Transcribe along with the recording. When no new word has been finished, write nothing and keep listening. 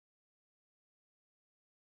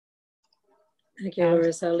Thank you,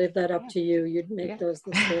 Larissa. I'll leave that up to you. You'd make those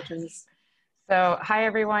decisions. So, hi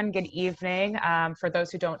everyone, good evening. For those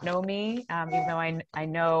who don't know me, even though I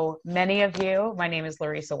know many of you, my name is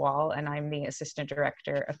Larissa Wall and I'm the Assistant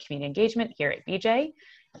Director of Community Engagement here at BJ.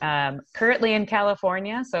 Currently in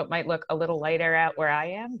California, so it might look a little lighter out where I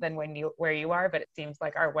am than where you are, but it seems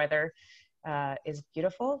like our weather is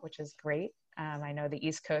beautiful, which is great. I know the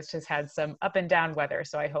East Coast has had some up and down weather,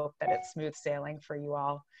 so I hope that it's smooth sailing for you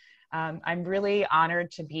all. I'm really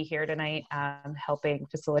honored to be here tonight helping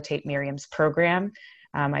facilitate Myriam's program.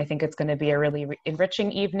 I think it's going to be a really enriching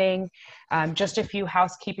evening. Just a few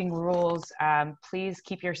housekeeping rules. Please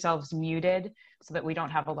keep yourselves muted so that we don't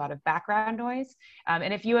have a lot of background noise.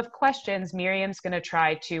 And if you have questions, Myriam's going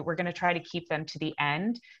to we're going to try to keep them to the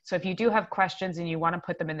end. So if you do have questions and you want to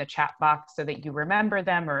put them in the chat box so that you remember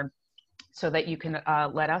them or so that you can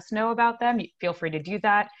let us know about them, feel free to do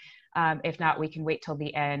that. If not, we can wait till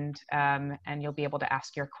the end and you'll be able to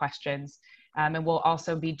ask your questions. And we'll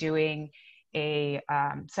also be doing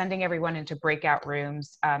sending everyone into breakout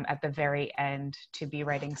rooms at the very end to be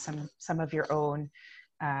writing some of your own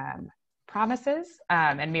promises.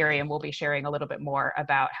 And Myriam will be sharing a little bit more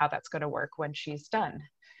about how that's going to work when she's done.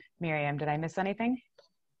 Myriam, did I miss anything?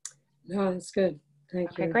 No, that's good.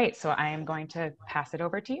 Thank you. Okay, great. So I am going to pass it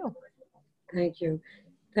over to you. Thank you.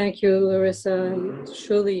 Thank you, Larissa and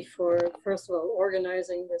Shuli, for, first of all,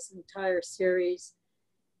 organizing this entire series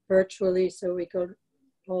virtually so we could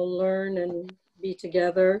all learn and be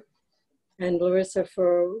together. And Larissa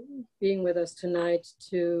for being with us tonight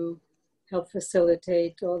to help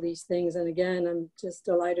facilitate all these things. And again, I'm just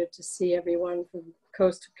delighted to see everyone from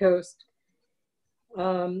coast to coast.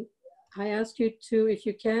 I ask you to, if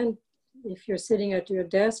you can, if you're sitting at your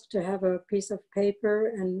desk, to have a piece of paper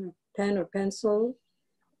and a pen or pencil,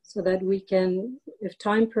 so that we can, if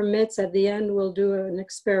time permits, at the end, we'll do an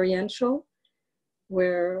experiential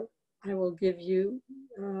where I will give you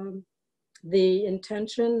the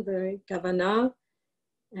intention, the kavanah,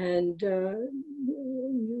 and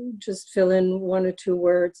you just fill in 1 or 2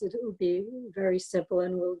 words. It will be very simple,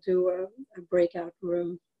 and we'll do a breakout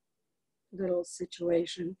room little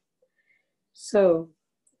situation. So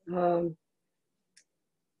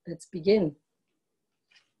let's begin.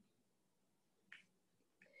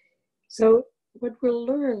 So what we'll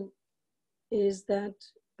learn is that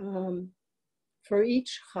for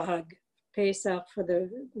each Chag, Pesach, for the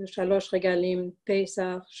Shalosh Regalim,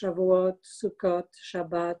 Pesach, Shavuot, Sukkot,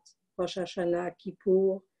 Shabbat, Rosh Hashanah,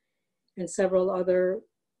 Kippur, and several other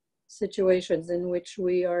situations in which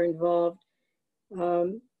we are involved,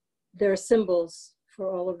 there are symbols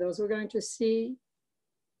for all of those. We're going to see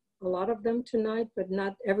a lot of them tonight, but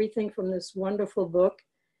not everything from this wonderful book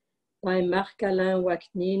by Marc-Alain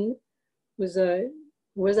Waknin, who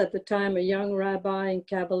was at the time a young rabbi and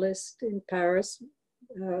Kabbalist in Paris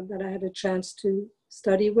that I had a chance to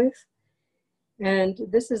study with. And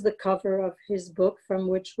this is the cover of his book from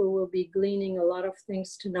which we will be gleaning a lot of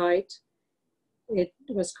things tonight. It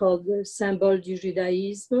was called the Symbole du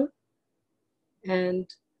Judaïsme. And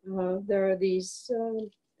there are these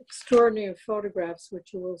extraordinary photographs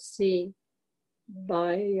which you will see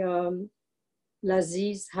by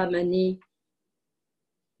Laziz Hamani.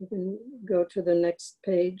 You can go to the next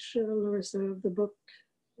page, Larissa, of the book.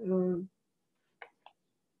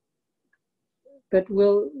 But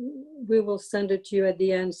we will send it to you at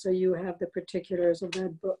the end so you have the particulars of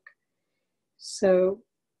that book. So,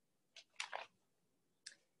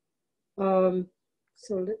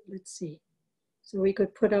 let's see. So we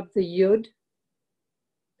could put up the Yud.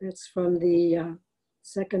 That's from the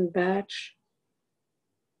second batch.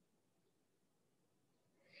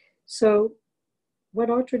 So what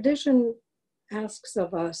our tradition asks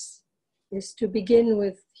of us is to begin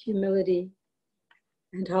with humility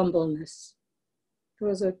and humbleness.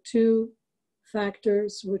 Those are 2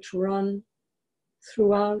 factors which run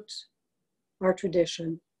throughout our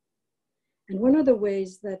tradition. And one of the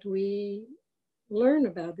ways that we learn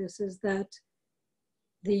about this is that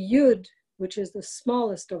the Yud, which is the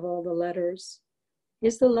smallest of all the letters,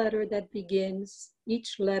 is the letter that begins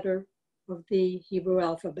each letter of the Hebrew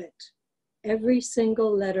alphabet. Every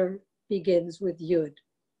single letter begins with Yud.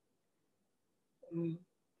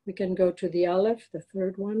 We can go to the Aleph, the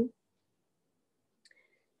 3rd one.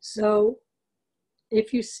 So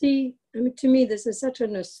if you see, I mean, to me, this is such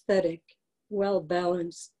an aesthetic,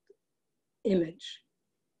 well-balanced image.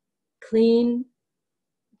 Clean,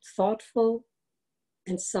 thoughtful,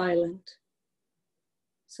 and silent.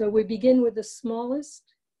 So we begin with the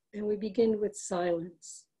smallest, and we begin with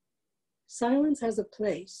silence. Silence has a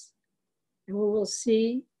place. And we will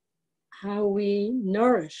see how we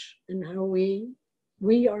nourish and how we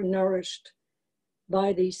are nourished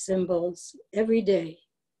by these symbols every day.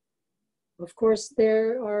 Of course,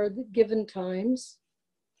 there are the given times,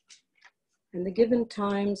 and the given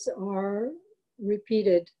times are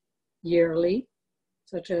repeated yearly,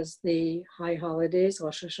 such as the high holidays,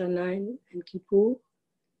 Rosh Hashanah and Kippur,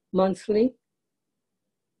 monthly,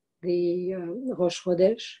 the Rosh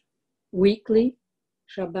Chodesh, weekly,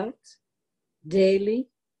 Shabbat, daily,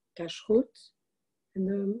 Kashrut,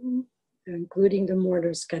 and including the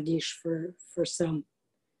Mourner's Kaddish for some.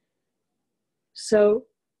 So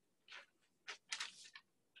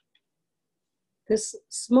this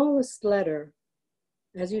smallest letter,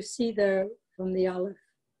 as you see there from the Aleph,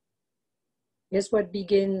 is what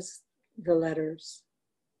begins the letters.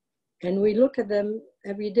 And we look at them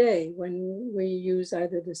every day when we use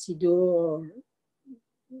either the Siddur or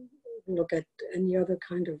look at any other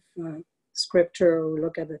kind of scripture or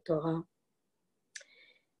look at the Torah.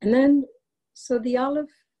 And then, so the Aleph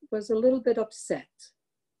was a little bit upset.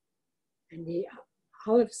 And the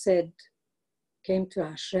Aleph came to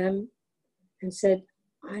Hashem and said,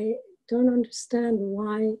 I don't understand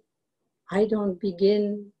why I don't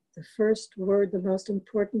begin the first word, the most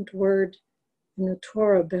important word in the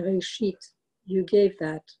Torah, Bereshit. You gave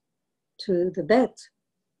that to the Bet.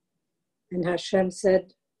 And Hashem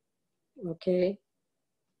said, okay,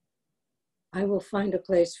 I will find a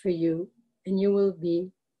place for you, and you will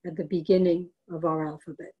be at the beginning of our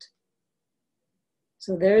alphabet.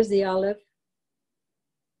 So there's the Aleph,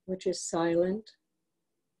 which is silent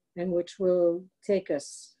and which will take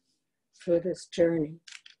us through this journey.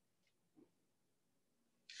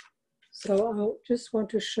 So I just want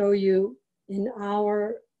to show you in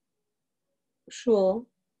our shul,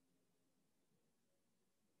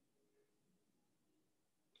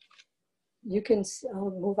 you can see,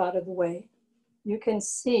 I'll move out of the way. You can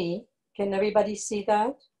see, can everybody see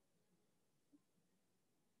that?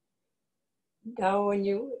 Now when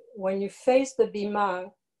you face the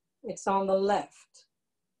bima, it's on the left.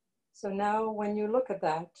 So now when you look at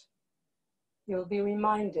that, you'll be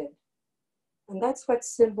reminded. And that's what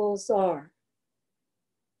symbols are.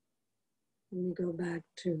 Let me go back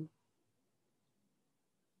to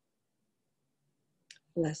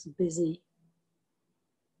less busy.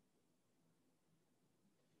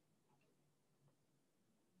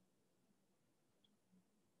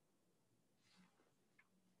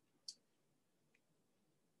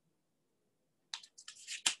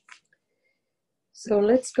 So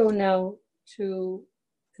let's go now to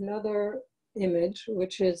another image,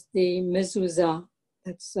 which is the mezuzah.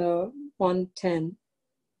 That's 110.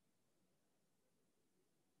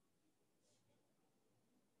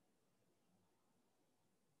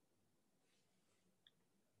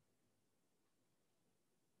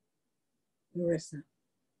 Marissa.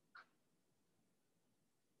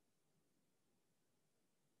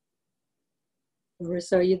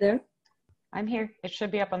 Marissa, are you there? I'm here. It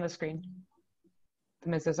should be up on the screen. The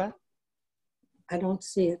mezuzah? I don't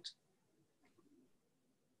see it.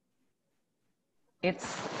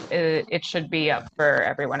 It should be up for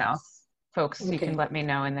everyone else. Folks, Okay. You can let me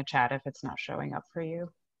know in the chat if it's not showing up for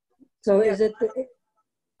you. So Yeah. is it?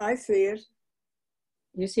 I see it.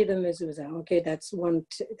 You see the mezuzah. Okay, that's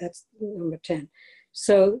number 10.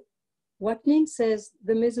 So what Nin says,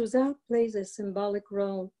 the mezuzah plays a symbolic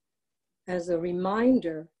role as a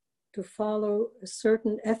reminder to follow a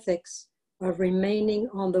certain ethics of remaining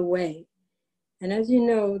on the way. And as you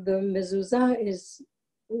know, the mezuzah is,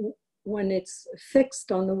 when it's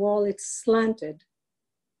fixed on the wall, it's slanted.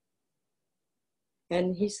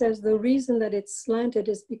 And he says the reason that it's slanted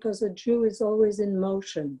is because a Jew is always in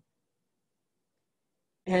motion.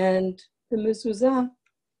 And the mezuzah,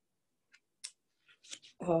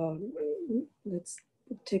 let's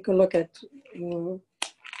take a look at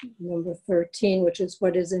number 13, which is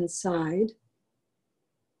what is inside.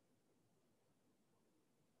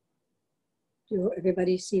 Do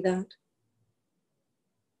everybody see that?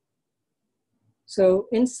 So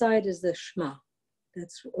inside is the Shema.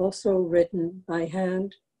 That's also written by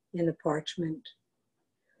hand in the parchment.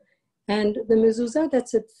 And the mezuzah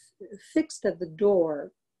that's fixed at the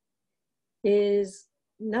door is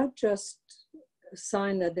not just a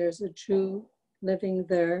sign that there's a Jew living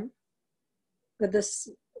there, but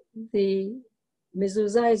the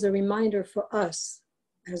mezuzah is a reminder for us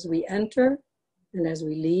as we enter and as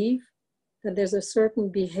we leave that there's a certain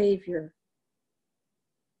behavior.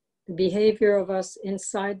 The behavior of us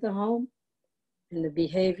inside the home and the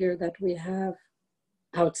behavior that we have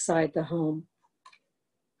outside the home.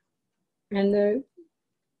 And the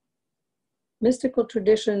mystical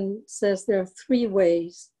tradition says there are 3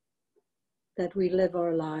 ways that we live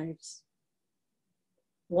our lives.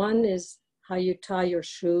 One is how you tie your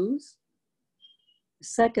shoes. The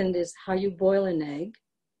second is how you boil an egg.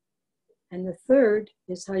 And the third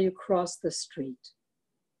is how you cross the street.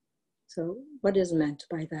 So what is meant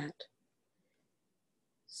by that?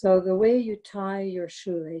 So the way you tie your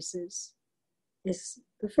shoelaces is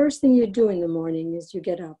the first thing you do in the morning is you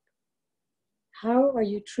get up. How are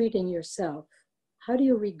you treating yourself? How do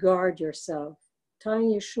you regard yourself? Tying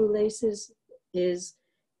your shoelaces is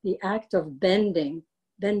the act of bending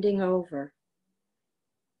over.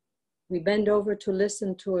 We bend over to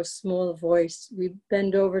listen to a small voice. We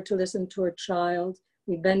bend over to listen to a child.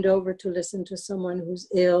 We bend over to listen to someone who's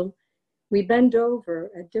ill. We bend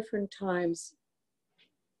over at different times,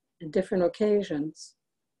 at different occasions.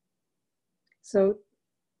 So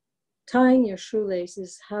tying your shoelace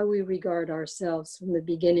is how we regard ourselves from the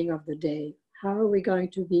beginning of the day. How are we going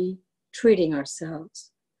to be treating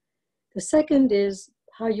ourselves? The second is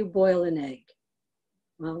how you boil an egg.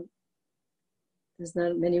 Well, there's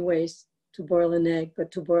not many ways to boil an egg,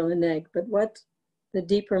 but to boil an egg. But what the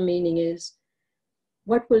deeper meaning is,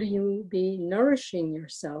 what will you be nourishing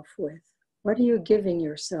yourself with? What are you giving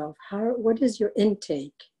yourself? What is your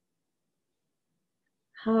intake?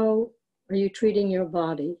 How are you treating your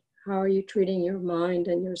body? How are you treating your mind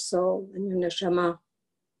and your soul and your neshama?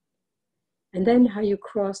 And then how you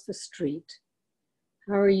cross the street.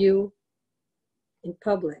 How are you in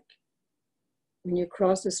public? When you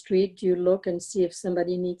cross the street, do you look and see if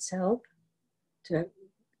somebody needs help to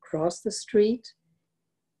cross the street?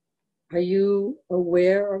 Are you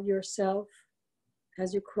aware of yourself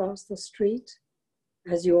as you cross the street,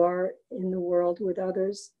 as you are in the world with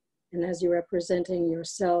others, and as you're representing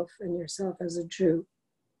yourself and yourself as a Jew?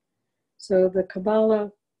 So the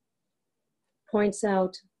Kabbalah points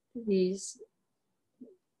out these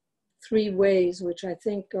three ways, which I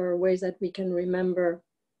think are ways that we can remember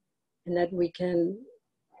and that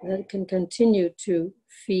can continue to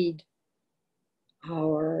feed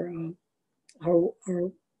our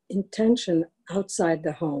intention outside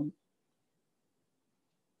the home.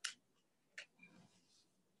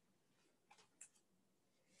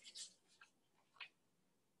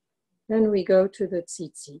 Then we go to the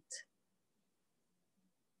tzitzit.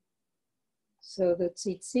 So the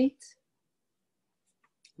tzitzit,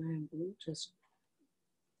 I will just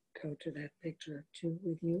go to that picture too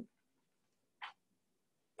with you.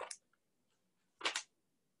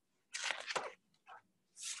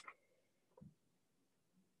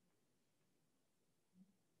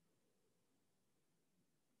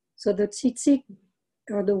 So the tzitzit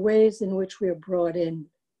are the ways in which we are brought in.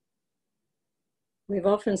 We've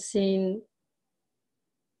often seen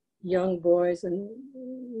young boys and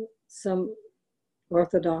some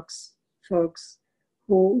Orthodox folks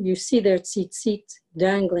who you see their tzitzit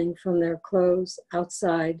dangling from their clothes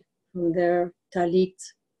outside, from their talit,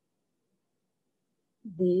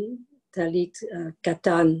 the talit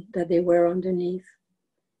katan that they wear underneath.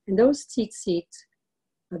 And those tzitzit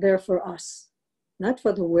are there for us, not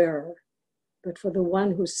for the wearer, but for the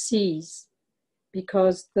one who sees,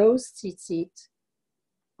 because those tzitzit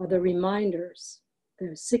are the reminders.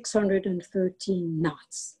 There are 613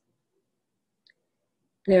 knots.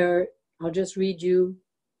 I'll just read you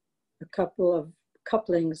a couple of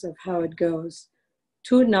couplings of how it goes.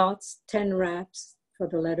 2 knots, 10 wraps for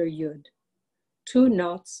the letter Yud. 2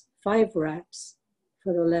 knots, 5 wraps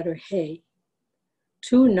for the letter He.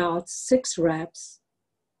 2 knots, 6 wraps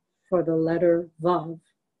for the letter Vav.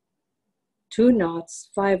 2 knots,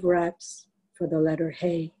 5 wraps for the letter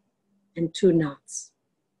He, and 2 knots.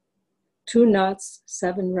 2 knots,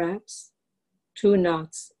 7 wraps. 2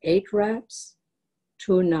 knots, 8 wraps.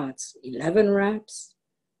 2 knots, 11 wraps.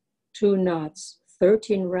 2 knots,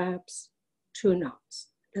 13 wraps. 2 knots.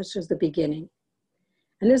 That's just the beginning.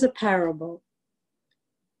 And there's a parable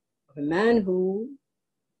of a man who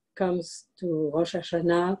comes to Rosh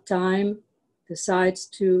Hashanah time, decides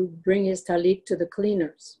to bring his talit to the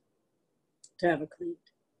cleaners, to have it cleaned.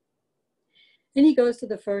 And he goes to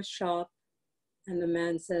the first shop, and the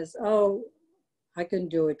man says, oh, I can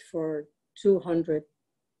do it for 200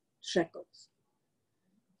 shekels.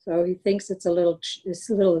 So he thinks it's a little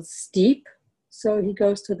steep. So he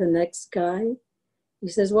goes to the next guy. He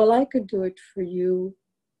says, well, I could do it for you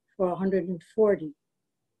for 140.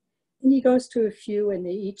 And he goes to a few, and they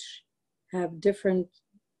each have different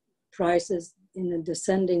prices in a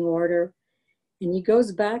descending order. And he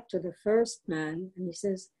goes back to the first man, and he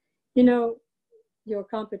says, you know, your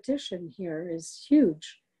competition here is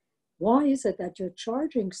huge. Why is it that you're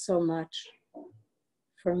charging so much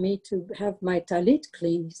for me to have my talit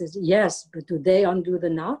clean? He says, yes, but do they undo the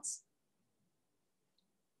knots?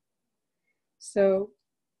 So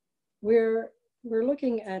we're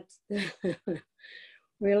looking at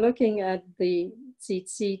we're looking at the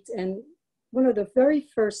tzitzit, and one of the very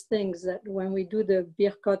first things that when we do the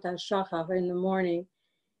Birkot HaShachar in the morning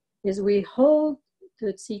is we hold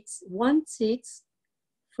the tzitz, one tzitz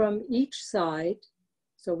from each side.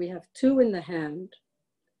 So we have two in the hand,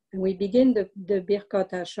 and we begin the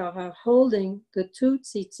Birkot HaShachar holding the two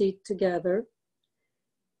tzitzit together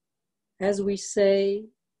as we say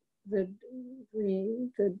the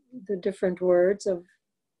different words of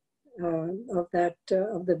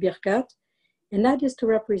the Birkat. And that is to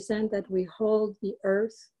represent that we hold the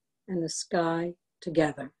earth and the sky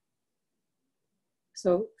together.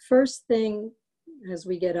 So first thing as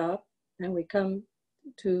we get up and we come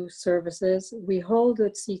to services, we hold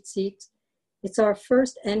the tzitzit. It's our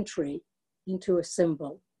first entry into a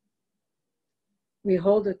symbol. We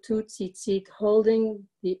hold the two tzitzit holding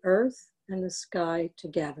the earth and the sky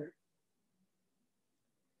together.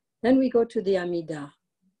 Then we go to the Amidah.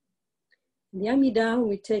 In the Amidah,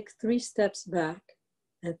 we take 3 steps back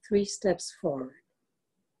and 3 steps forward.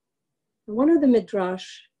 And one of the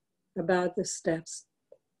midrash about the steps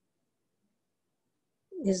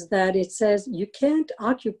is that it says you can't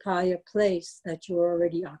occupy a place that you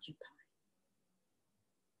already occupy.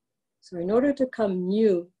 So in order to come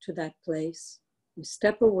new to that place, you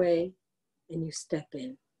step away and you step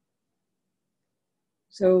in.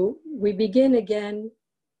 So we begin again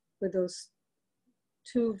with those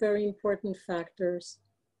 2 very important factors,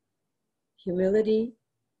 humility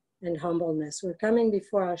and humbleness. We're coming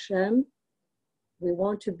before Hashem. We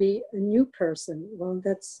want to be a new person. Well,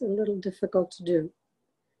 that's a little difficult to do.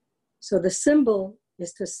 So the symbol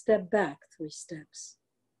is to step back 3 steps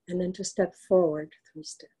and then to step forward 3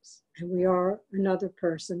 steps. And we are another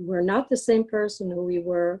person. We're not the same person who we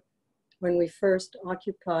were when we first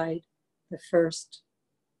occupied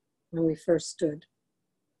when we first stood.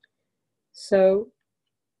 So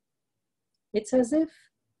it's as if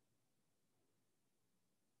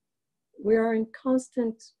we are in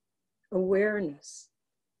constant awareness.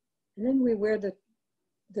 And then we wear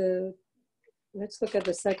the let's look at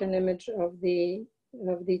the second image of the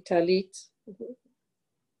talit,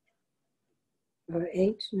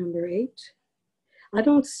 8, number 8. I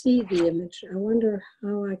don't see the image. I wonder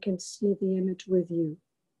how I can see the image with you.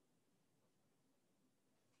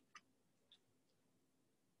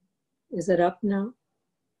 Is it up now?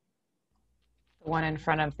 The one in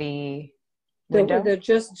front of the window? They're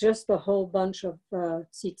just the whole bunch of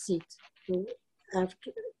tzitzit.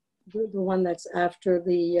 After the one that's after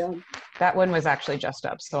the... That one was actually just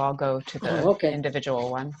up, so I'll go to the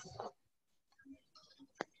individual one.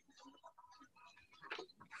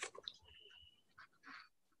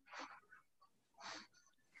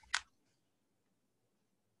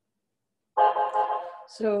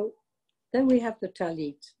 So then we have the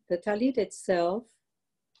talit. The talit itself,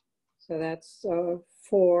 so that's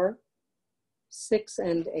 4, 6,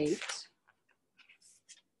 and 8.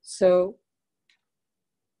 So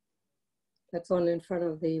that's on in front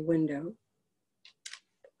of the window.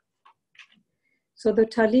 So the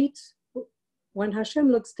talit, when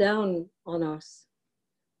Hashem looks down on us,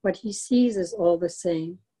 what he sees is all the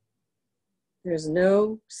same. There's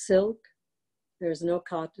no silk, there's no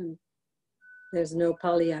cotton, there's no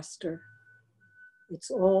polyester. It's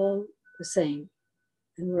all the same,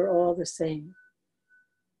 and we're all the same.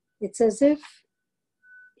 It's as if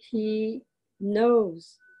he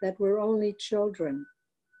knows that we're only children,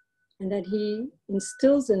 and that he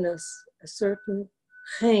instills in us a certain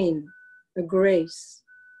chen, a grace.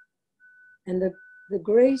 And the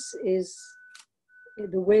grace is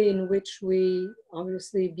the way in which we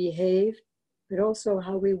obviously behave, but also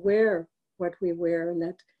how we wear what we wear, and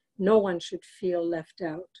that no one should feel left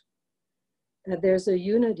out. That there's a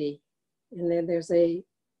unity, and then there's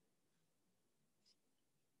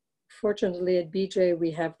fortunately at BJ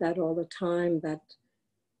we have that all the time, that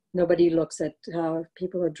nobody looks at how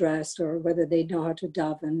people are dressed or whether they know how to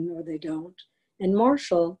daven or they don't. And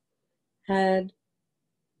Marshall had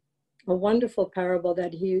a wonderful parable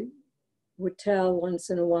that he would tell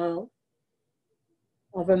once in a while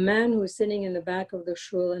of a man who was sitting in the back of the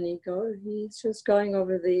shul, and he's just going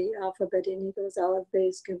over the alphabet, and he goes Aleph,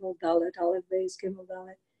 Beis, Gimel, Dalet, Aleph, Beis, Gimel,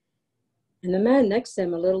 Dalet. And the man next to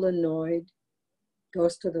him, a little annoyed,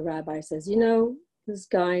 goes to the rabbi, says, you know, this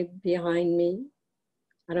guy behind me,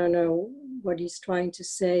 I don't know what he's trying to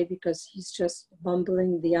say because he's just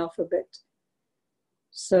bumbling the alphabet.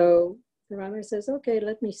 So the rabbi says, okay,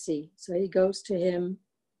 let me see. So he goes to him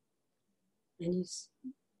and he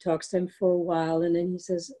talks to him for a while, and then he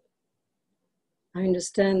says, I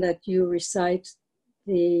understand that you recite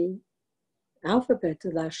the alphabet, the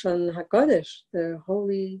Lashon HaKodesh, the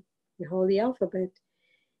holy alphabet.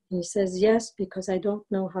 He says, yes, because I don't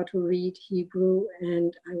know how to read Hebrew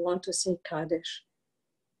and I want to say Kaddish.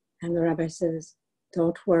 And the rabbi says,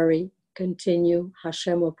 don't worry, continue.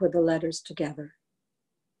 Hashem will put the letters together.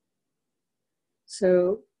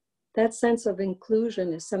 So that sense of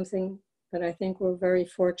inclusion is something that I think we're very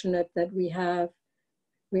fortunate that we have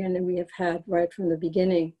had right from the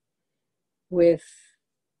beginning with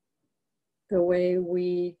the way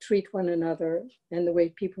we treat one another and the way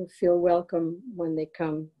people feel welcome when they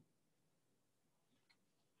come.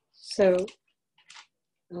 So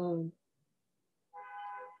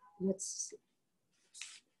let's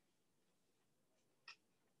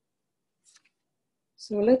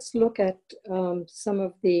look at some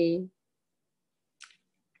of the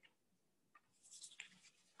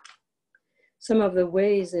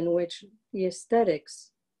ways in which the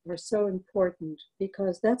aesthetics are so important,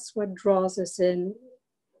 because that's what draws us in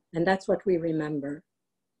and that's what we remember.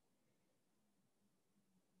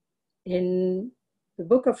 In the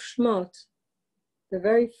book of Shemot, the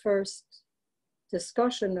very first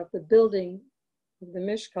discussion of the building of the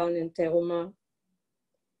Mishkan in Teruma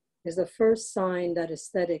is the first sign that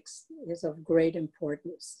aesthetics is of great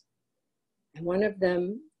importance. And one of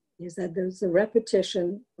them is that there's a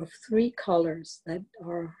repetition of 3 colors that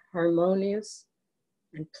are harmonious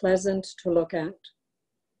and pleasant to look at.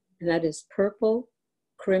 And that is purple,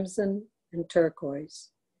 crimson, and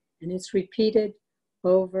turquoise. And it's repeated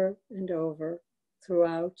over and over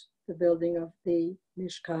throughout the building of the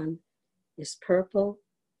Mishkan, is purple,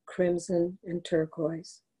 crimson, and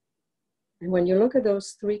turquoise. And when you look at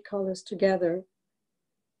those 3 colors together,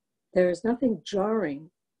 there is nothing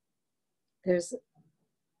jarring. There's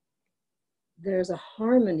a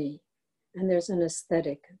harmony and there's an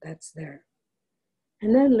aesthetic that's there.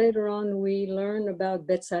 And then later on, we learn about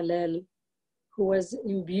Bezalel, who was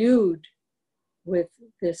imbued with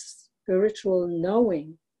this spiritual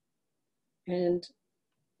knowing. And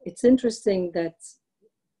it's interesting that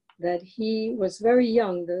he was very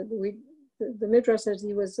young. The Midrash says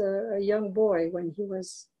he was a young boy when he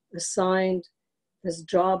was assigned this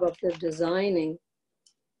job of the designing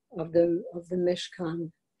of the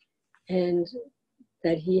Mishkan, and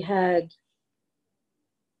that he had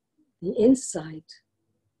the insight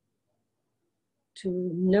to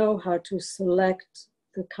know how to select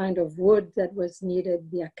the kind of wood that was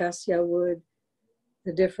needed, the acacia wood,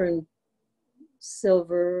 the different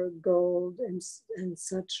silver, gold, and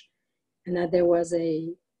such, and that there was a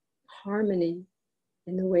harmony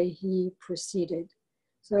in the way he proceeded.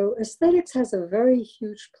 So aesthetics has a very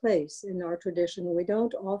huge place in our tradition. We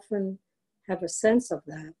don't often have a sense of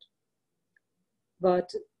that,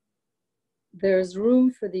 but there's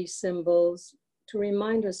room for these symbols to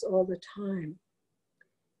remind us all the time.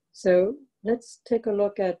 So let's take a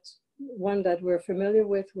look at one that we're familiar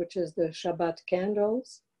with, which is the Shabbat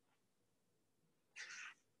candles.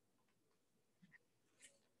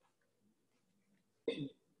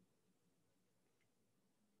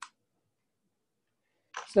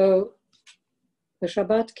 So the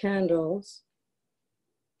Shabbat candles,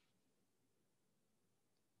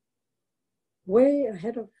 way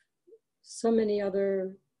ahead of so many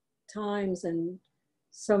other times and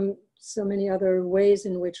so many other ways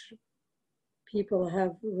in which people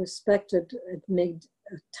have respected and made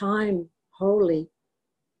time holy,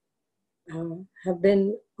 have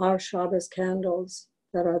been our Shabbos candles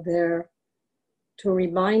that are there to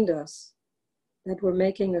remind us that we're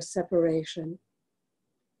making a separation.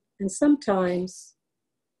 And sometimes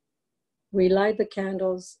we light the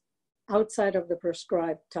candles outside of the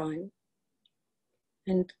prescribed time.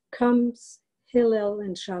 And comes Hillel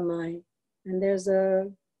and Shammai, and there's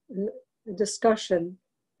a discussion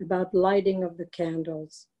about lighting of the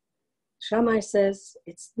candles. Shammai says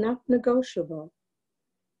it's not negotiable.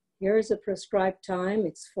 Here is a prescribed time.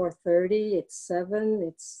 It's 4:30, it's 7,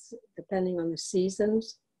 it's depending on the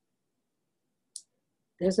seasons.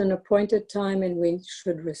 There's an appointed time and we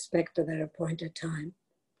should respect that appointed time.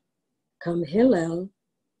 Come Hillel,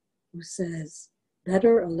 who says,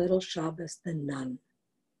 better a little Shabbos than none.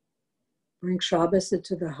 Bring Shabbos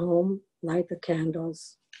into the home, light the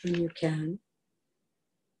candles when you can.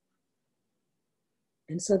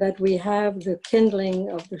 And so that we have the kindling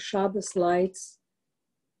of the Shabbos lights,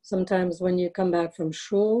 sometimes when you come back from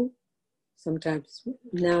shul, sometimes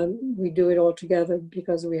now we do it all together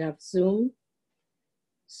because we have Zoom.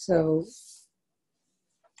 So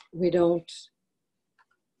we're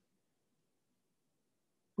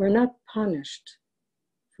not punished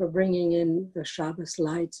for bringing in the Shabbos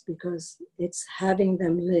lights because it's having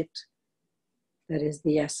them lit that is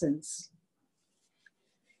the essence.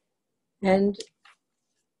 And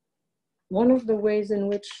one of the ways in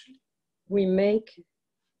which we make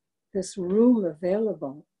this room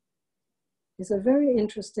available is a very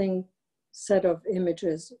interesting set of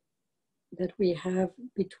images that we have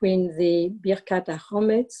between the Birkat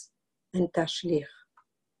HaChometz and Tashlich.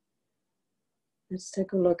 Let's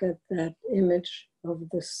take a look at that image of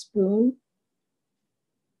the spoon.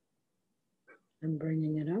 I'm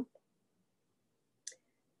bringing it up.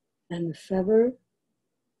 And the feather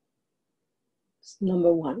is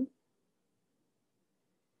number 1.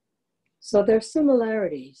 So there are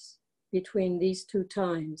similarities between these two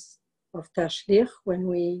times of Tashlich, when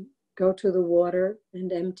we go to the water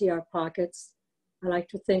and empty our pockets. I like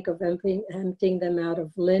to think of emptying them out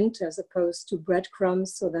of lint as opposed to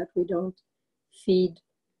breadcrumbs, so that we don't feed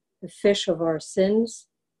the fish of our sins,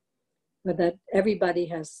 but that everybody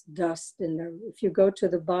has dust in there. If you go to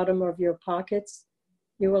the bottom of your pockets,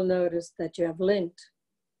 you will notice that you have lint.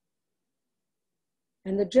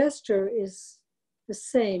 And the gesture is the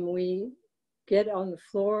same. We get on the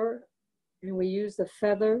floor and we use the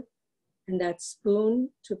feather and that spoon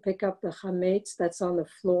to pick up the chametz that's on the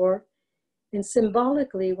floor. And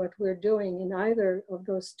symbolically, what we're doing in either of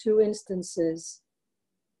those two instances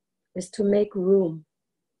is to make room.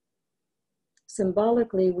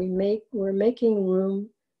 Symbolically, we're making room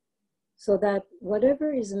so that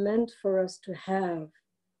whatever is meant for us to have,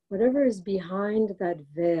 whatever is behind that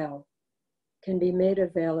veil, can be made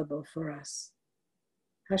available for us.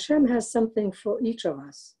 Hashem has something for each of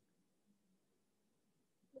us.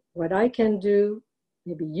 What I can do,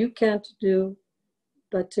 maybe you can't do,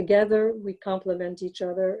 but together we complement each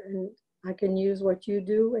other, and I can use what you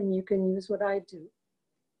do and you can use what I do.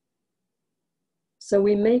 So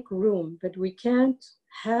we make room, but we can't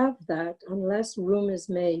have that unless room is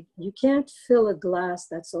made. You can't fill a glass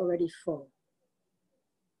that's already full.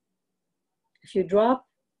 If you drop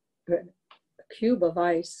a cube of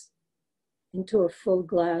ice into a full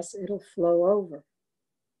glass, it'll flow over.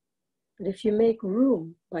 But if you make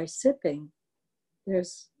room by sipping,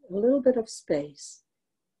 there's a little bit of space.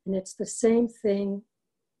 And it's the same thing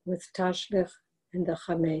with Tashlich and the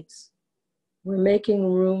chametz. We're making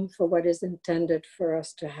room for what is intended for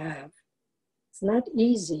us to have. It's not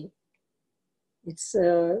easy. It's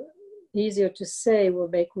easier to say we'll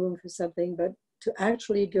make room for something, but to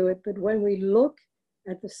actually do it. But when we look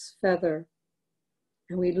at this feather,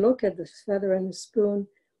 and we look at this feather and the spoon,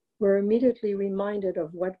 we're immediately reminded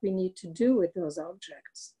of what we need to do with those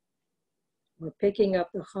objects. We're picking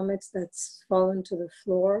up the chametz that's fallen to the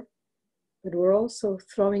floor, but we're also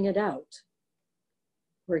throwing it out.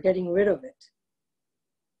 We're getting rid of it.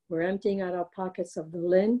 We're emptying out our pockets of the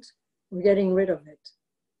lint. We're getting rid of it.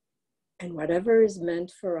 And whatever is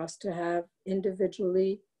meant for us to have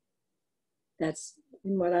individually, that's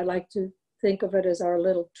what I like to think of it as our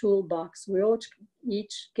little toolbox. We all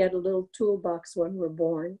each get a little toolbox when we're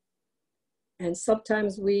born. And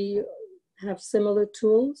sometimes we have similar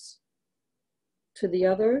tools to the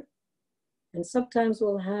other. And sometimes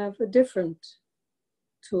we'll have a different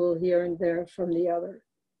tool here and there from the other.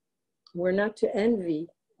 We're not to envy.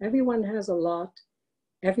 Everyone has a lot.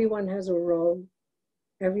 Everyone has a role.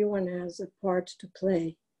 Everyone has a part to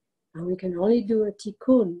play. And we can only do a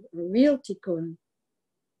tikkun, a real tikkun,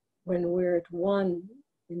 when we're at one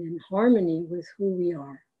and in harmony with who we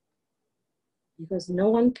are. Because no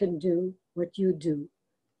one can do what you do.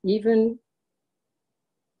 Even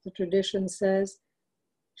the tradition says,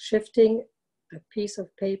 shifting a piece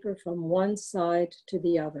of paper from one side to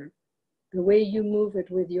the other. The way you move it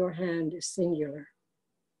with your hand is singular.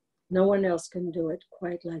 No one else can do it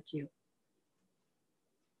quite like you.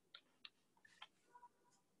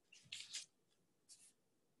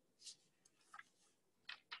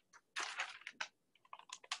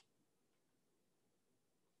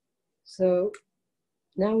 So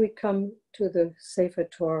now we come to the Sefer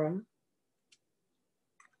Torah.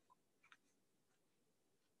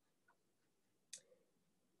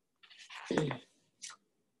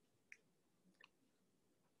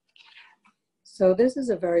 So this is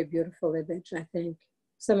a very beautiful image, I think.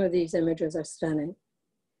 Some of these images are stunning.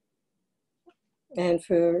 And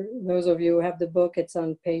for those of you who have the book, it's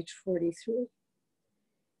on page 43.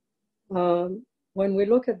 When we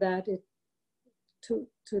look at that, to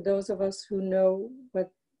those of us who know what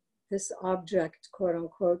this object, quote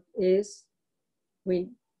unquote, is, we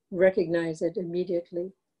recognize it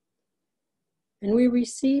immediately. And we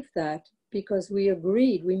receive that because we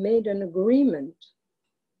agreed, we made an agreement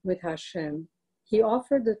with Hashem. He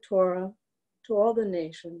offered the Torah to all the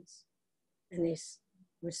nations, and they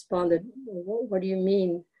responded, what do you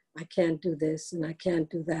mean I can't do this and I can't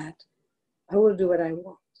do that? I will do what I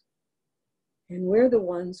want. And we're the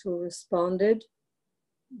ones who responded,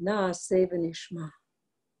 Na'aseh v'nishma.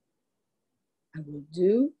 I will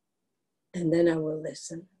do and then I will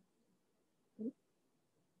listen.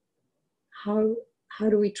 How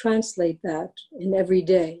do we translate that in every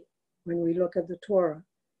day when we look at the Torah?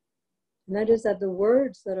 And that is that the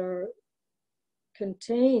words that are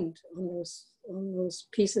contained on those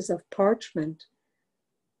pieces of parchment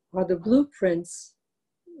are the blueprints,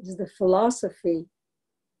 is the philosophy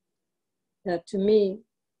that to me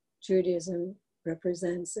Judaism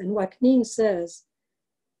represents. And Waknin says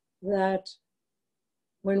that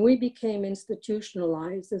when we became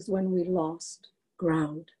institutionalized is when we lost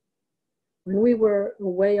ground. When we were a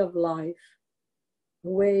way of life, a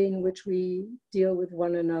way in which we deal with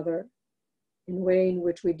one another, in a way in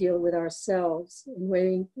which we deal with ourselves,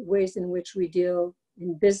 in ways in which we deal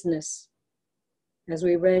in business, as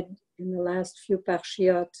we read in the last few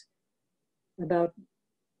parshiot about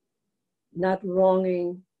not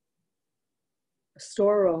wronging a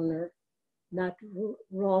store owner, not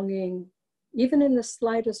wronging, even in the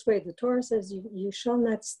slightest way. The Torah says you shall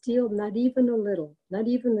not steal, not even a little, not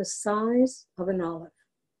even the size of an olive.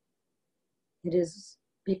 It is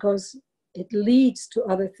because it leads to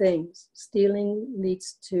other things. Stealing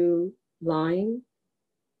leads to lying.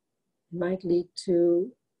 It might lead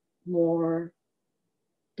to more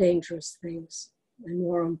dangerous things and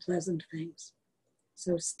more unpleasant things.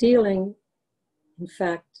 So stealing, in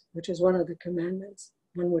fact, which is one of the commandments,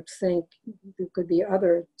 one would think there could be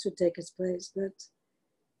other to take its place, but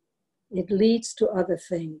it leads to other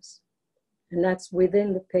things. And that's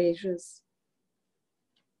within the pages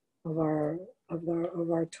of our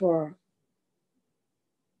Torah.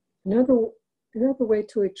 Another way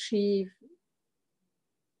to achieve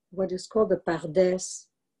what is called the pardes,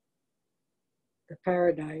 the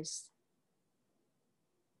paradise,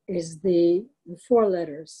 is the 4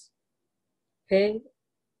 letters, Pe,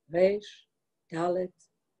 Resh, Dalet,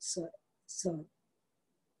 Sod.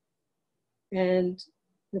 And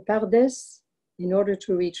the pardes, in order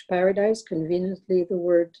to reach paradise, conveniently the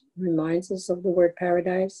word reminds us of the word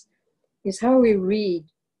paradise, is how we read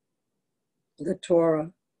the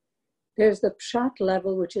Torah. There's the pshat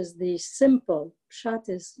level, which is the simple. Pshat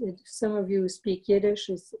is, if some of you speak Yiddish,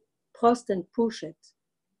 is prost and pushet.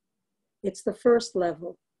 It's the first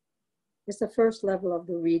level. It's the first level of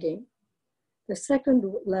the reading. The second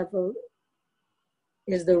level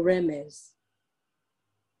is the remez,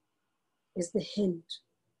 is the hint.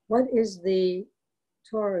 What is the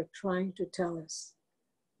Torah trying to tell us?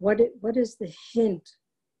 What is the hint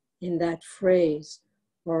in that phrase,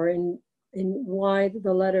 or in why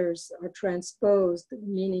the letters are transposed,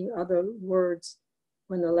 meaning other words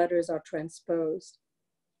when the letters are transposed?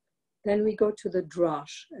 Then we go to the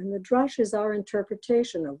drash, and the drash is our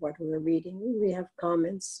interpretation of what we're reading. We have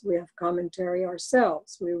comments, we have commentary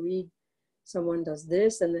ourselves. We read, someone does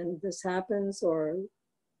this, and then this happens, or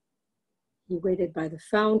he waited by the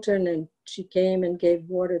fountain, and she came and gave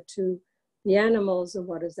water to the animals, and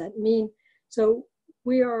what does that mean? So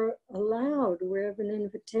we are allowed, we have an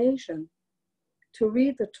invitation to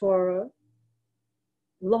read the Torah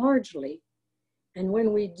largely. And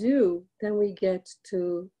when we do, then we get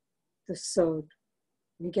to the sod,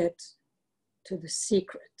 we get to the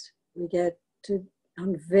secret, we get to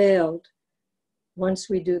unveiled once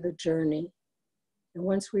we do the journey. And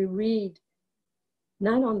once we read,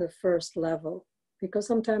 not on the first level, because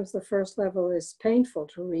sometimes the first level is painful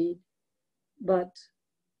to read, but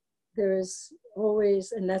there is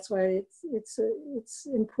always, and that's why it's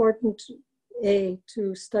important, A,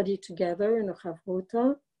 to study together in a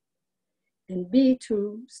chavruta, and B,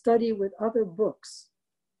 to study with other books,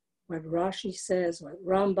 what Rashi says, what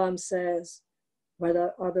Rambam says, what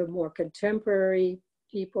other more contemporary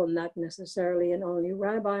people, not necessarily and only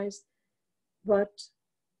rabbis, but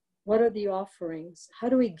what are the offerings? How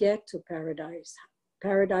do we get to paradise?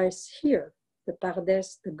 Paradise here, the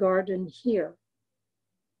pardes, the garden here,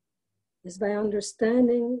 is by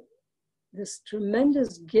understanding this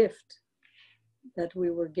tremendous gift that we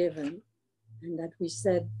were given and that we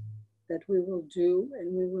said that we will do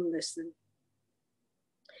and we will listen.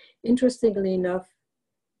 Interestingly enough,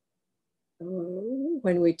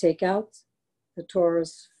 when we take out the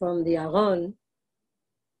Torahs from the Aron,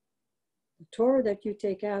 the Torah that you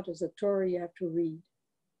take out is a Torah you have to read.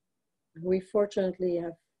 And we fortunately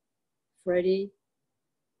have Freddie,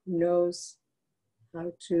 who knows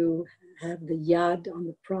how to have the yad on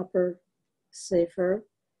the proper sefer,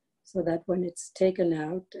 so that when it's taken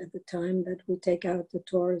out, at the time that we take out the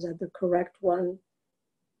Torah is at the correct one,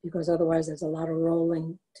 because otherwise there's a lot of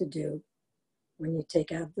rolling to do when you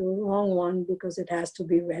take out the wrong one, because it has to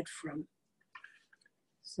be read from.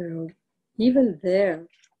 So even there,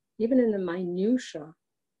 even in the minutia,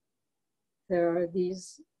 there are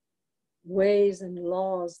these ways and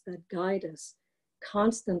laws that guide us,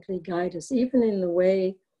 constantly guide us, even in the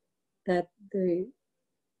way that the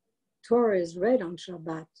Torah is read on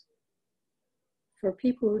Shabbat. For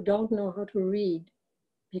people who don't know how to read,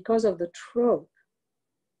 because of the trope,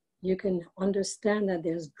 you can understand that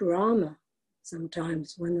there's drama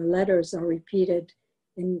sometimes when the letters are repeated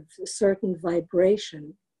in a certain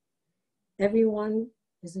vibration. Everyone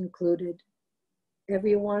is included.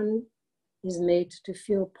 Everyone is made to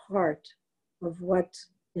feel part of what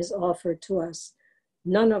is offered to us.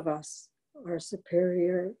 None of us are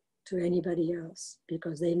superior to anybody else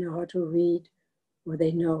because they know how to read, or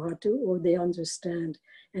they know how to, or they understand.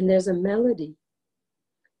 And there's a melody.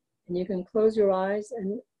 And you can close your eyes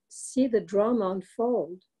and see the drama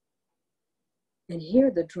unfold and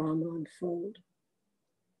hear the drama unfold.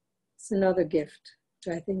 It's another gift,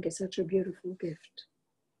 which I think is such a beautiful gift.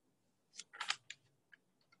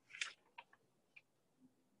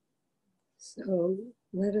 So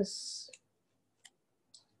let us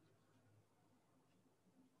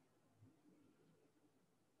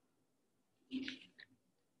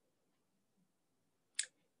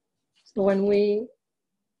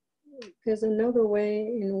there's another way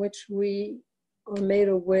in which we are made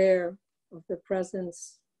aware of the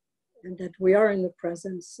presence and that we are in the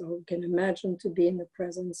presence, so we can imagine to be in the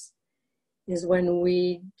presence, is when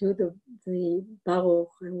we do the Baruch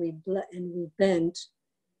and we bend.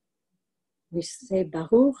 We say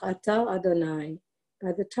Baruch Atah Adonai.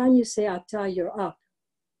 By the time you say Atah, you're up.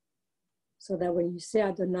 So that when you say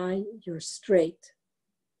Adonai, you're straight.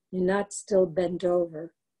 You're not still bent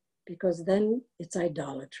over, because then it's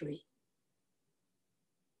idolatry.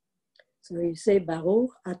 So you say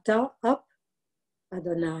Baruch Atah, up,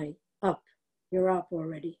 Adonai, up. You're up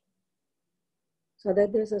already. So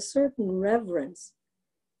that there's a certain reverence,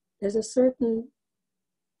 there's a certain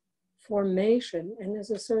formation, and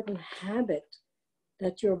there's a certain habit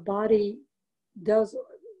that your body does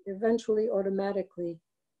eventually automatically,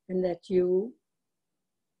 and that you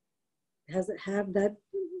have that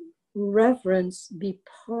reverence be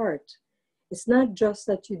part. It's not just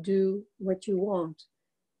that you do what you want.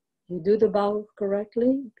 You do the Baruch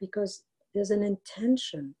correctly because there's an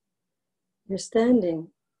intention. You're standing.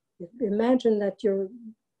 Imagine that you're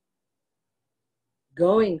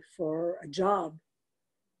going for a job.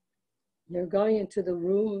 You're going into the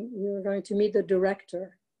room, you're going to meet the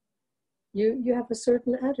director. You have a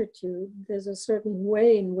certain attitude. There's a certain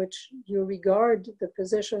way in which you regard the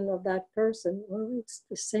position of that person. Well, it's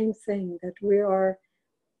the same thing, that we are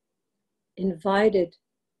invited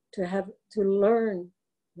to learn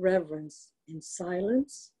reverence in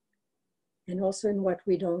silence, and also in what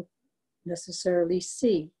we don't necessarily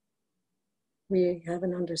see. We have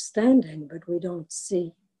an understanding, but we don't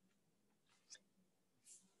see.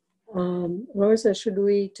 Rosa, should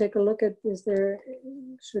we take a look at,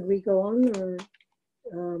 should we go on, or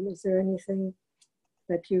is there anything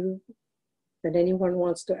that anyone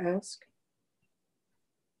wants to ask?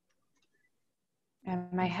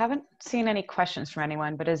 I haven't seen any questions from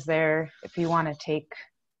anyone, but if you want to take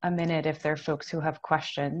a minute, if there are folks who have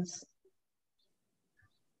questions.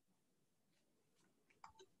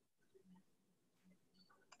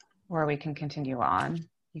 Or we can continue on.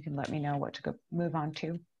 You can let me know what to move on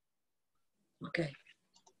to. Okay.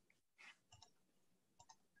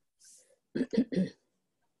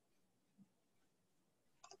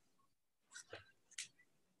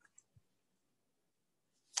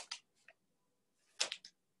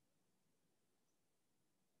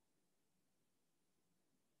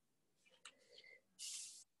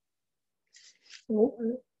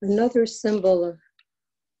 Another symbol of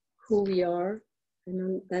who we are,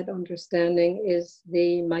 and that understanding, is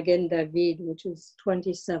the Magen David, which is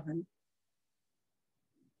 27.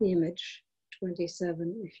 The image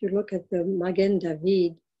 27. If you look at the Magen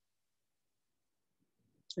David,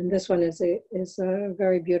 and this one is a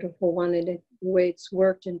very beautiful one, and the way it's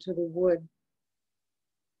worked into the wood.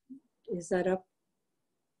 Is that up?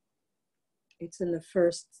 It's in the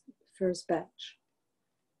first batch.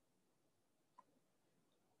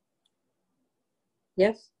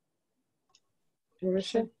 Yes?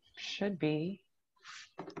 Should be.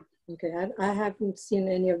 Okay, I haven't seen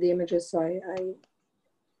any of the images, so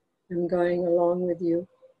I'm going along with you.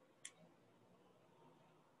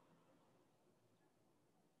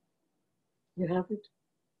 You have it?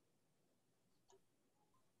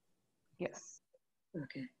 Yes.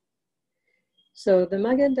 Okay. So the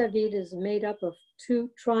Magen David is made up of two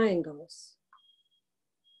triangles.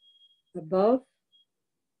 Above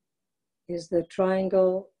is the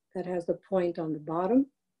triangle that has the point on the bottom,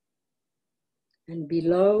 and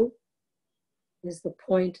below is the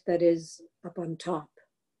point that is up on top.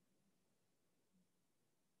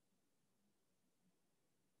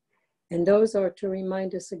 And those are to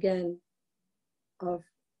remind us again of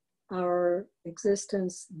our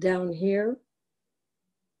existence down here,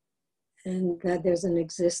 and that there's an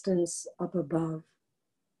existence up above.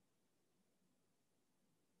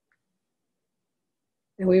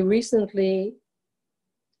 And we recently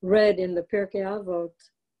read in the Pirkei Avot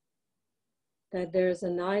that there's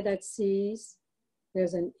an eye that sees,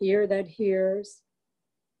 there's an ear that hears,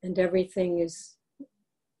 and everything is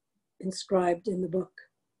inscribed in the book.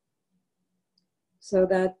 So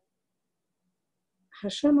that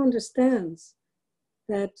Hashem understands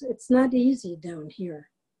that it's not easy down here.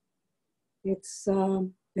 It's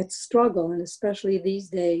struggle, and especially these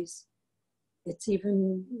days, it's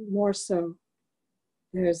even more so.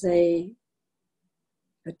 There's a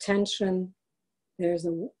tension, there's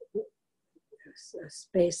a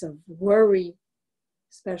space of worry,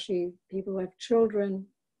 especially people who have children.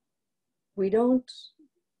 We don't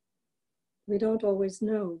always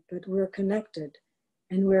know, but we're connected.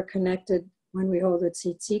 And we're connected when we hold the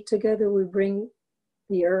tzitzit together. We bring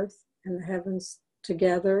the earth and the heavens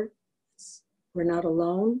together. We're not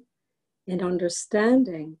alone. And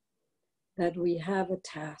understanding that we have a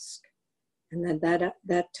task, and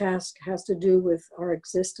that task has to do with our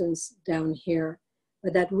existence down here,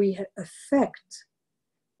 but that we affect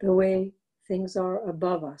the way things are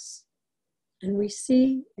above us. And we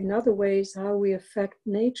see in other ways how we affect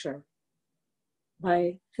nature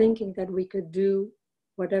by thinking that we could do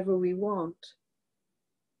whatever we want.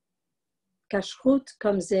 Kashrut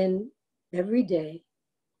comes in every day,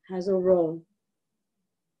 has a role,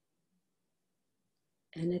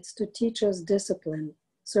 and it's to teach us discipline.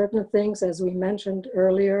 Certain things, as we mentioned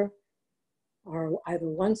earlier, are either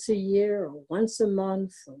once a year or once a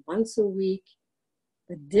month or once a week.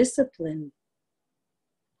 But discipline,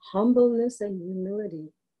 humbleness and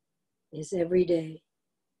humility is every day.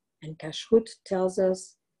 And Kashrut tells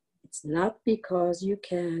us it's not because you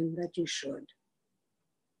can that you should.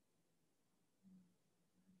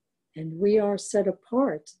 And we are set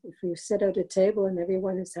apart. If you sit at a table and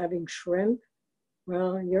everyone is having shrimp,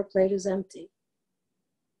 well, your plate is empty.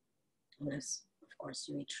 Unless, of course,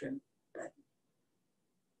 you eat shrimp, but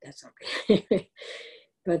that's okay.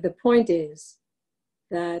 But the point is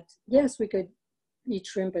that, yes, we could eat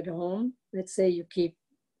shrimp at home. Let's say you keep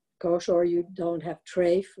kosher, or you don't have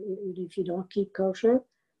treif if you don't keep kosher.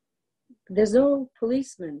 There's no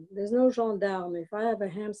policeman, there's no gendarme. If I have a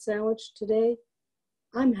ham sandwich today,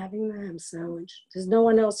 I'm having the ham sandwich. There's no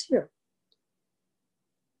one else here.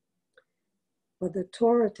 But the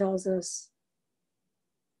Torah tells us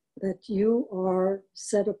that you are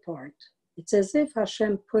set apart. It's as if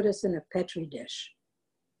Hashem put us in a Petri dish.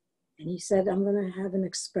 And he said, I'm going to have an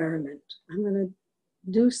experiment. I'm going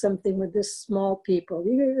to do something with this small people.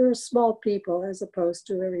 You're a small people as opposed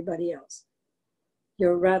to everybody else.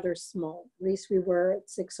 You're rather small. At least we were at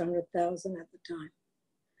 600,000 at the time.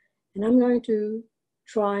 And I'm going to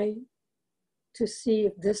try to see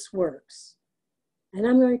if this works. And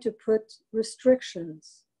I'm going to put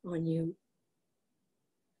restrictions on you.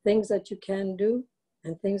 Things that you can do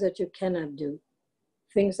and things that you cannot do.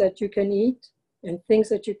 Things that you can eat and things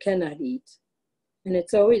that you cannot eat. And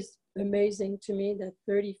it's always amazing to me that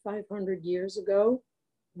 3,500 years ago,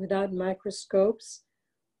 without microscopes,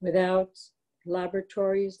 without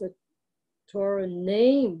laboratories, the Torah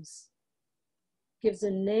gives a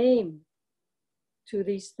name to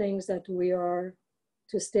these things that we are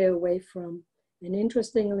to stay away from. And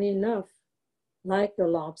interestingly enough, like the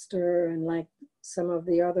lobster and like some of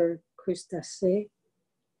the other crustacés,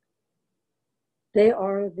 they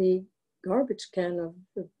are the garbage can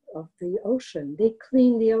of the ocean. They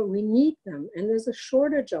clean the ocean. We need them, and there's a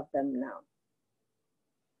shortage of them now.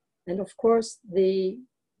 And of course, the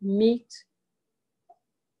meat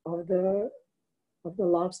of the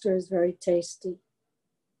lobster is very tasty,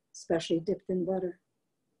 especially dipped in butter.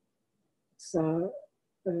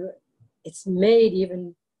 It's made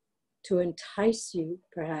even to entice you,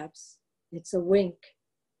 perhaps. It's a wink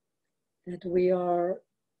that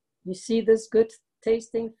you see this good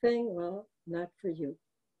tasting thing? Well, not for you.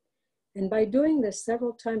 And by doing this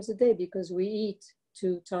several times a day, because we eat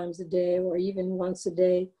 2 times a day or even once a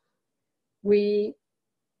day, we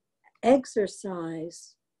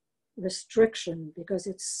exercise restriction because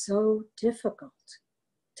it's so difficult.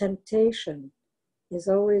 Temptation is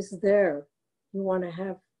always there. You want to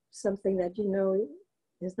have something that you know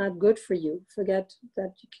is not good for you. Forget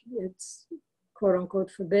that it's quote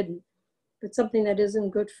unquote forbidden, but something that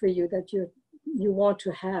isn't good for you that you want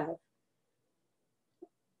to have.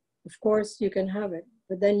 Of course, you can have it,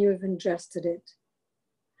 but then you've ingested it.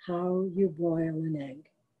 How you boil an egg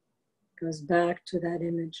goes back to that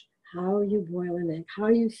image. how you boil an egg, how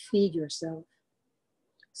you feed yourself.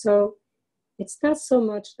 So it's not so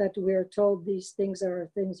much that we're told these things are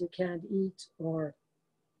things you can't eat or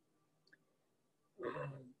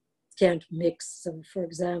can't mix. So for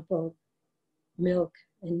example, milk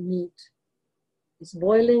and meat. It's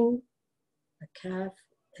boiling a calf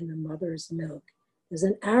in the mother's milk. There's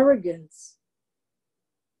an arrogance.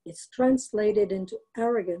 It's translated into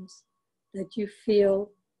arrogance that you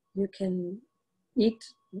feel you can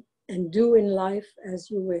eat and do in life as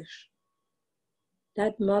you wish.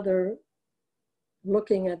 That mother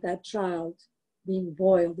looking at that child being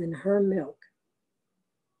boiled in her milk,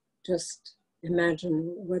 just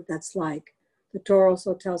imagine what that's like. The Torah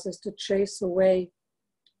also tells us to chase away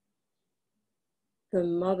the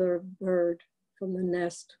mother bird from the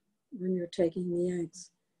nest when you're taking the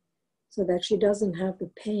eggs, so that she doesn't have the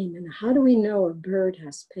pain. And how do we know a bird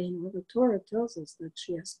has pain? Well, the Torah tells us that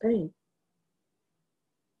she has pain.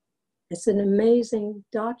 It's an amazing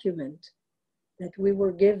document that we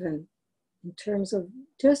were given in terms of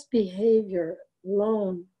just behavior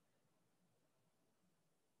alone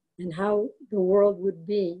and how the world would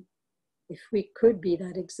be if we could be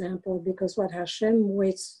that example, because what Hashem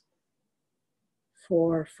waits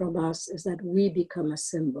for from us is that we become a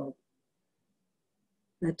symbol.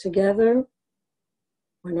 That together,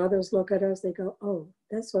 when others look at us, they go, oh,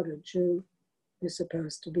 that's what a Jew is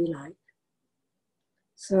supposed to be like.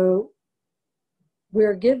 So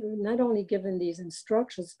we're given, not only given these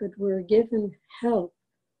instructions, but we're given help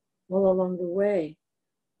all along the way.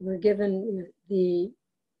 We're given the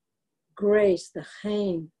grace, the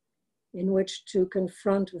chen, in which to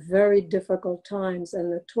confront very difficult times.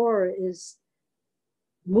 And the Torah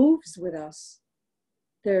moves with us.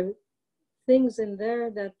 There are things in there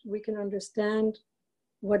that we can understand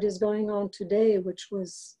what is going on today, which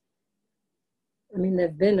was, I mean, there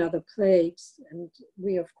have been other plagues, and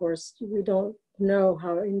we, of course, we don't know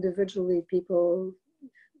how individually people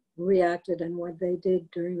reacted and what they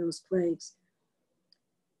did during those plagues.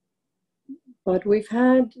 But we've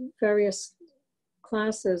had various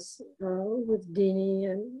classes with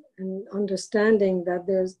Dini and understanding that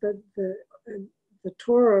there's the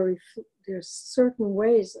Torah, there's certain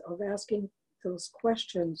ways of asking those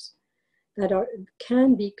questions that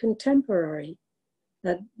can be contemporary,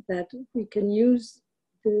 that we can use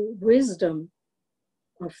the wisdom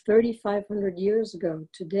of 3,500 years ago.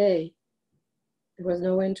 Today, there was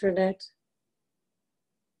no internet.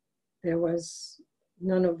 There was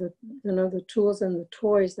none of the tools and the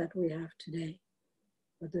toys that we have today.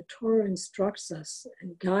 But the Torah instructs us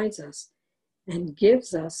and guides us and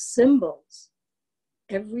gives us symbols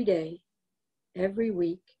every day, every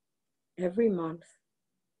week, every month,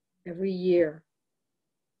 every year.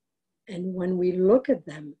 And when we look at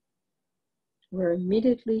them, we're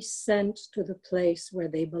immediately sent to the place where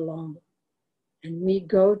they belong. And we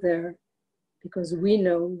go there because we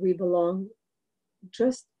know we belong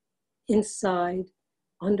just inside,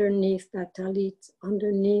 underneath that talit,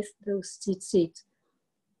 underneath those tzitzit.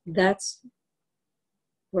 That's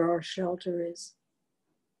where our shelter is.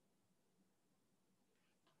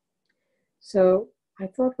 So I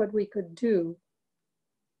thought what we could do,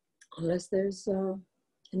 unless there's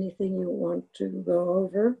anything you want to go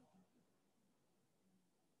over.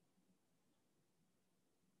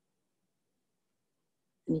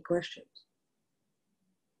 Any questions?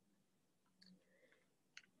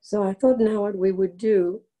 So I thought now what we would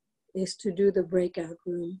do is to do the breakout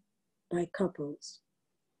room by couples.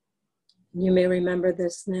 You may remember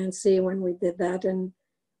this, Nancy, when we did that, and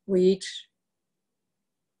we each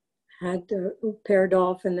had paired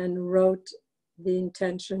off and then wrote the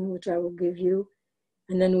intention, which I will give you.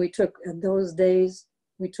 And then we took, at those days,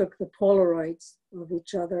 we took the Polaroids of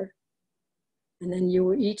each other. And then you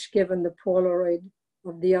were each given the Polaroid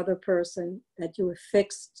of the other person that you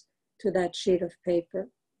affixed to that sheet of paper.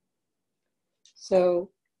 So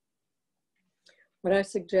what I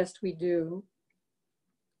suggest we do,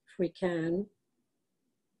 if we can,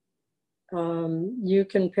 you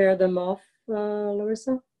can pair them off,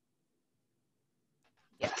 Larissa?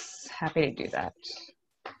 Yes, happy to do that.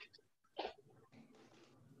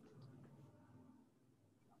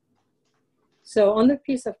 So on the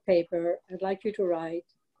piece of paper, I'd like you to write,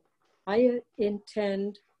 I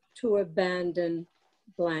intend to abandon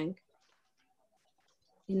blank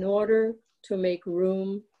in order to make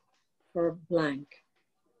room for blank.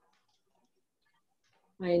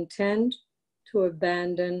 I intend to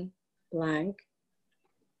abandon blank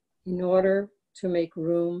in order to make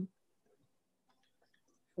room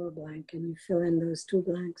for blank. And you fill in those two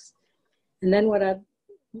blanks. And then what I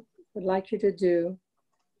would like you to do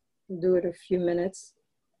it a few minutes.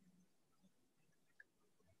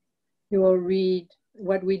 you will read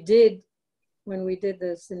what we did when we did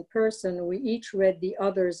this in person. We each read the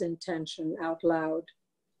other's intention out loud.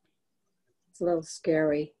 It's a little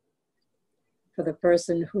scary for the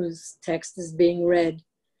person whose text is being read,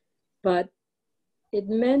 but it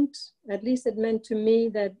meant, at least it meant to me,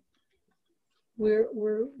 that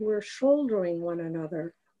we're shouldering one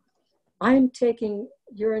another. I'm taking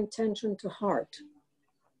your intention to heart.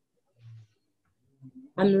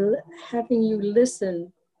 I'm having you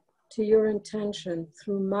listen to your intention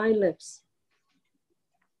through my lips.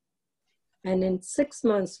 And in 6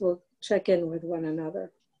 months, we'll check in with one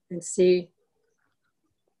another and see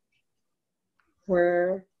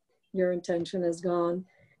where your intention has gone.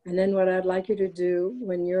 And then what I'd like you to do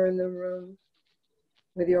when you're in the room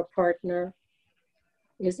with your partner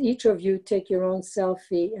is each of you take your own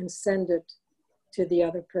selfie and send it to the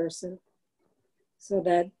other person. So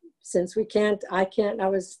that since I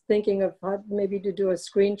was thinking of how maybe to do a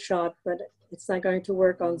screenshot, but it's not going to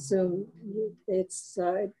work on Zoom. It's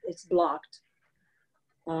blocked.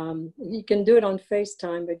 You can do it on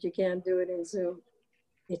FaceTime, but you can't do it in Zoom.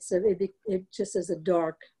 It just is a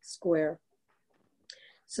dark square.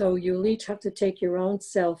 So you'll each have to take your own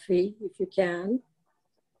selfie if you can,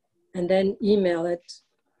 and then email it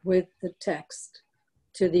with the text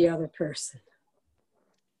to the other person.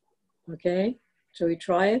 Okay, shall we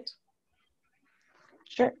try it?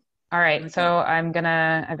 Sure. All right, so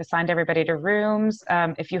I've assigned everybody to rooms.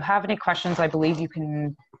 If you have any questions, I believe you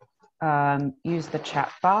can use the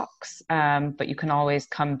chat box, but you can always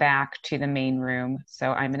come back to the main room.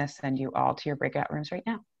 So I'm gonna send you all to your breakout rooms right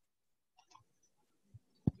now.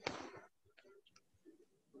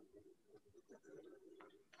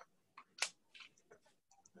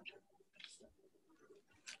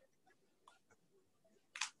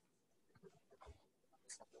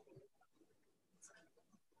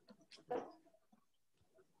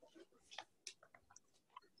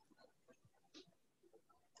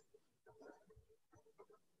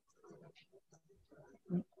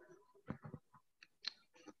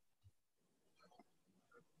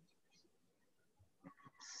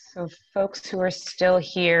 So folks who are still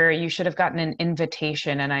here, you should have gotten an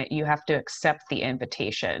invitation, and you have to accept the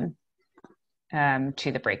invitation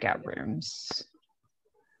to the breakout rooms.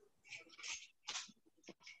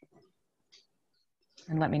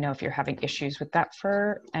 And let me know if you're having issues with that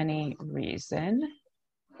for any reason.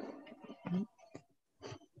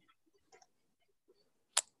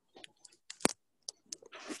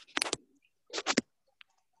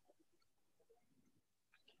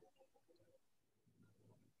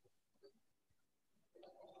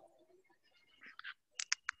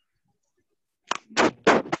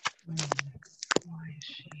 Why is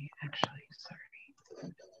she actually,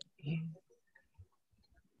 sorry.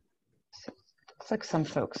 Looks like some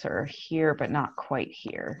folks are here, but not quite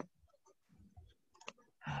here.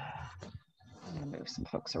 I'm gonna move some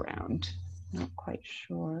folks around. Not quite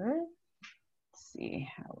sure. Let's see,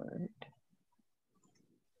 Howard.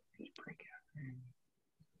 Breakout room.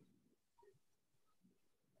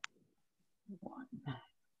 1.